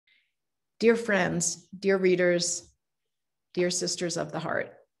Dear friends, dear readers, dear sisters of the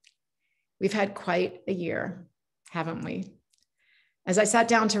heart, we've had quite a year, haven't we? As I sat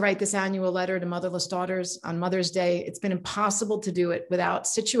down to write this annual letter to Motherless Daughters on Mother's Day, it's been impossible to do it without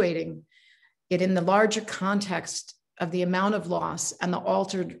situating it in the larger context of the amount of loss and the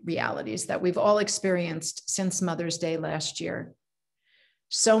altered realities that we've all experienced since Mother's Day last year.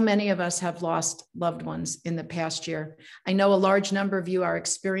 So many of us have lost loved ones in the past year. I know a large number of you are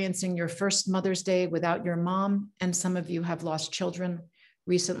experiencing your first Mother's Day without your mom, and some of you have lost children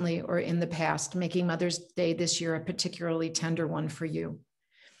recently or in the past, making Mother's Day this year a particularly tender one for you.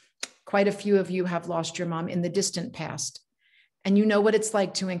 Quite a few of you have lost your mom in the distant past, and you know what it's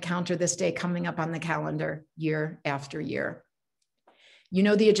like to encounter this day coming up on the calendar year after year. You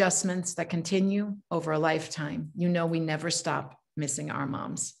know the adjustments that continue over a lifetime. You know we never stop missing our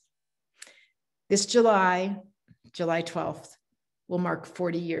moms. This July 12th, will mark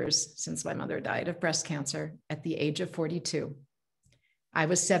 40 years since my mother died of breast cancer at the age of 42. I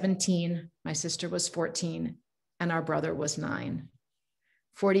was 17, my sister was 14, and our brother was 9.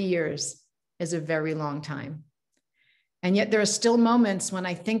 40 years is a very long time. And yet there are still moments when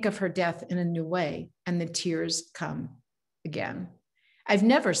I think of her death in a new way and the tears come again. I've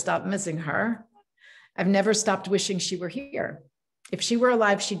never stopped missing her. I've never stopped wishing she were here. If she were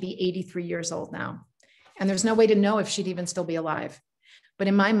alive, she'd be 83 years old now. And there's no way to know if she'd even still be alive. But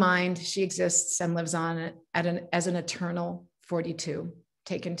in my mind, she exists and lives on as an eternal 42,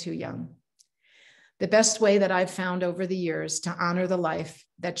 taken too young. The best way that I've found over the years to honor the life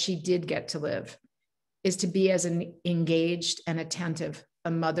that she did get to live is to be as an engaged and attentive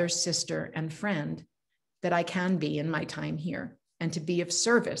a mother, sister, and friend that I can be in my time here, and to be of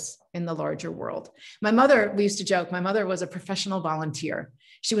service in the larger world. My mother, we used to joke, my mother was a professional volunteer.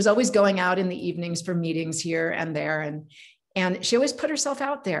 She was always going out in the evenings for meetings here and there. And she always put herself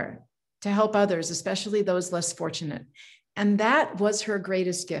out there to help others, especially those less fortunate. And that was her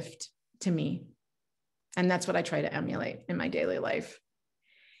greatest gift to me. And that's what I try to emulate in my daily life.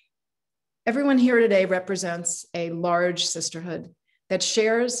 Everyone here today represents a large sisterhood that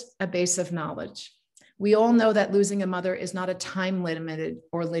shares a base of knowledge. We all know that losing a mother is not a time-limited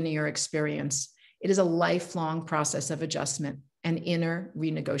or linear experience. It is a lifelong process of adjustment and inner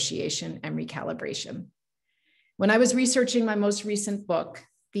renegotiation and recalibration. When I was researching my most recent book,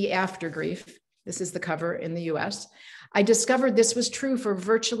 The After Grief, this is the cover in the US, I discovered this was true for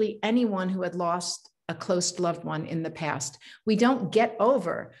virtually anyone who had lost a close loved one in the past. We don't get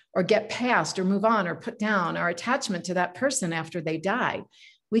over or get past or move on or put down our attachment to that person after they die.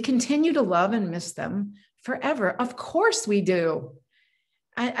 We continue to love and miss them forever. Of course we do.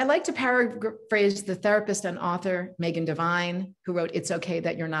 I like to paraphrase the therapist and author Megan Devine, who wrote It's Okay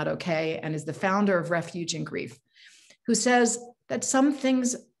That You're Not Okay, and is the founder of Refuge in Grief, who says that some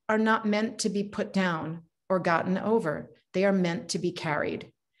things are not meant to be put down or gotten over. They are meant to be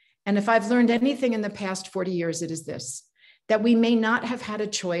carried. And if I've learned anything in the past 40 years, it is this, that we may not have had a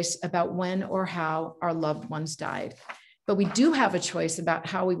choice about when or how our loved ones died, but we do have a choice about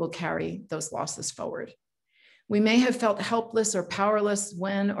how we will carry those losses forward. We may have felt helpless or powerless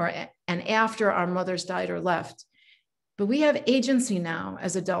when and after our mothers died or left, but we have agency now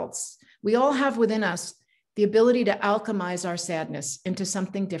as adults. We all have within us the ability to alchemize our sadness into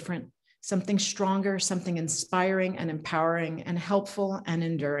something different, something stronger, something inspiring and empowering and helpful and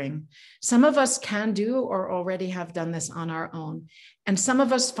enduring. Some of us can do or already have done this on our own. And some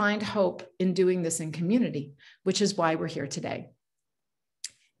of us find hope in doing this in community, which is why we're here today.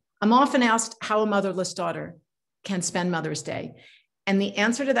 I'm often asked how a motherless daughter can spend Mother's Day. And the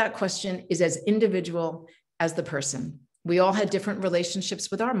answer to that question is as individual as the person. We all had different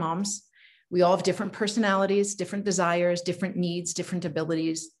relationships with our moms. We all have different personalities, different desires, different needs, different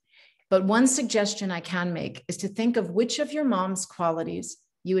abilities. But one suggestion I can make is to think of which of your mom's qualities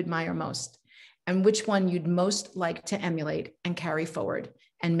you admire most and which one you'd most like to emulate and carry forward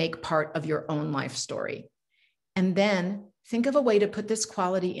and make part of your own life story. And then think of a way to put this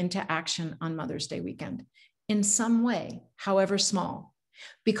quality into action on Mother's Day weekend in some way, however small.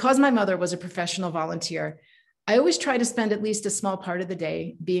 Because my mother was a professional volunteer, I always try to spend at least a small part of the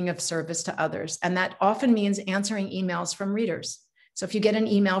day being of service to others. And that often means answering emails from readers. So if you get an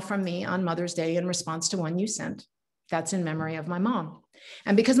email from me on Mother's Day in response to one you sent, that's in memory of my mom.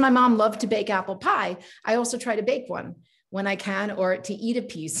 And because my mom loved to bake apple pie, I also try to bake one when I can, or to eat a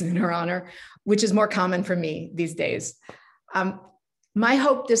piece in her honor, which is more common for me these days. My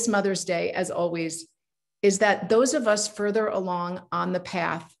hope this Mother's Day, as always, is that those of us further along on the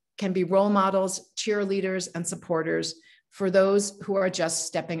path can be role models, cheerleaders, and supporters for those who are just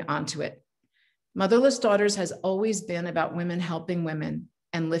stepping onto it. Motherless Daughters has always been about women helping women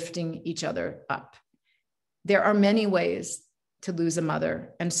and lifting each other up. There are many ways to lose a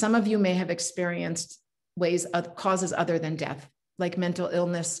mother, and some of you may have experienced causes other than death, like mental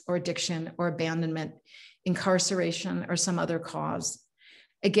illness or addiction or abandonment, incarceration, or some other cause.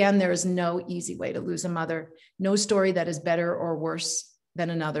 Again, there is no easy way to lose a mother, no story that is better or worse than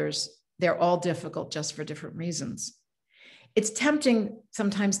another's. They're all difficult just for different reasons. It's tempting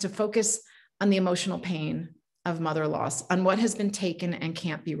sometimes to focus on the emotional pain of mother loss, on what has been taken and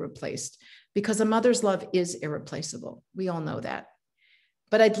can't be replaced, because a mother's love is irreplaceable. We all know that.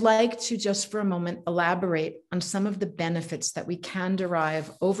 But I'd like to just for a moment elaborate on some of the benefits that we can derive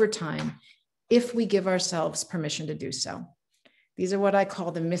over time if we give ourselves permission to do so. These are what I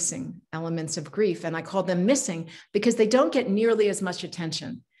call the missing elements of grief. And I call them missing because they don't get nearly as much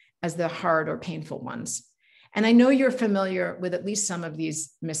attention as the hard or painful ones. And I know you're familiar with at least some of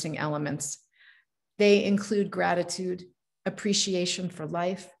these missing elements. They include gratitude, appreciation for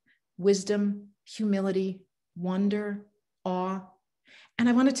life, wisdom, humility, wonder, awe. And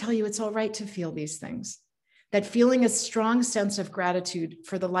I want to tell you, it's all right to feel these things. That feeling a strong sense of gratitude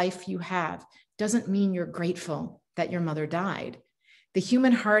for the life you have doesn't mean you're grateful that your mother died. The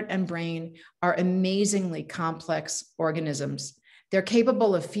human heart and brain are amazingly complex organisms. They're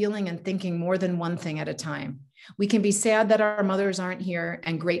capable of feeling and thinking more than one thing at a time. We can be sad that our mothers aren't here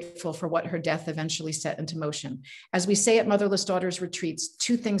and grateful for what her death eventually set into motion. As we say at Motherless Daughters retreats,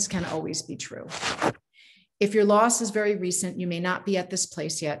 two things can always be true. If your loss is very recent, you may not be at this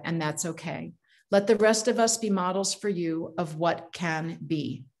place yet, and that's okay. Let the rest of us be models for you of what can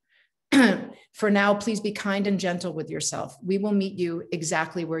be. For now, please be kind and gentle with yourself. We will meet you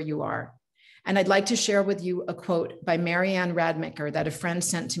exactly where you are. And I'd like to share with you a quote by Marianne Radmacher that a friend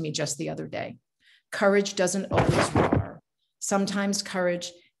sent to me just the other day. Courage doesn't always roar. Sometimes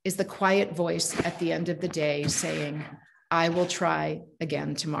courage is the quiet voice at the end of the day saying, I will try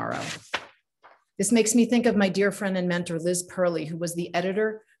again tomorrow. This makes me think of my dear friend and mentor, Liz Purley, who was the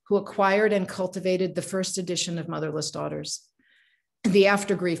editor who acquired and cultivated the first edition of Motherless Daughters. The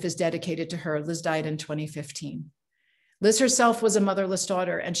After Grief is dedicated to her. Liz died in 2015. Liz herself was a motherless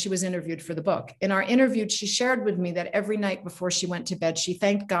daughter, and she was interviewed for the book. In our interview, she shared with me that every night before she went to bed, she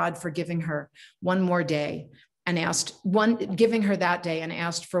thanked God for giving her one more day and giving her that day and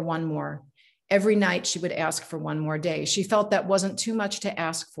asked for one more. Every night she would ask for one more day. She felt that wasn't too much to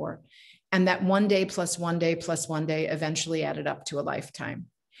ask for, and that one day plus one day plus one day eventually added up to a lifetime.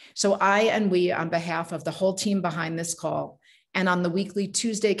 So I and we, on behalf of the whole team behind this call, and on the weekly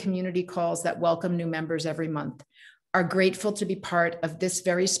Tuesday community calls that welcome new members every month, are grateful to be part of this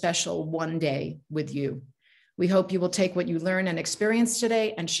very special one day with you. We hope you will take what you learn and experience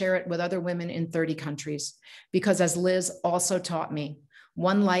today and share it with other women in 30 countries. Because as Liz also taught me,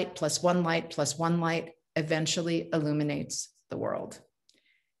 one light plus one light plus one light eventually illuminates the world.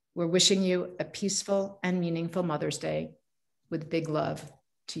 We're wishing you a peaceful and meaningful Mother's Day with big love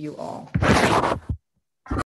to you all.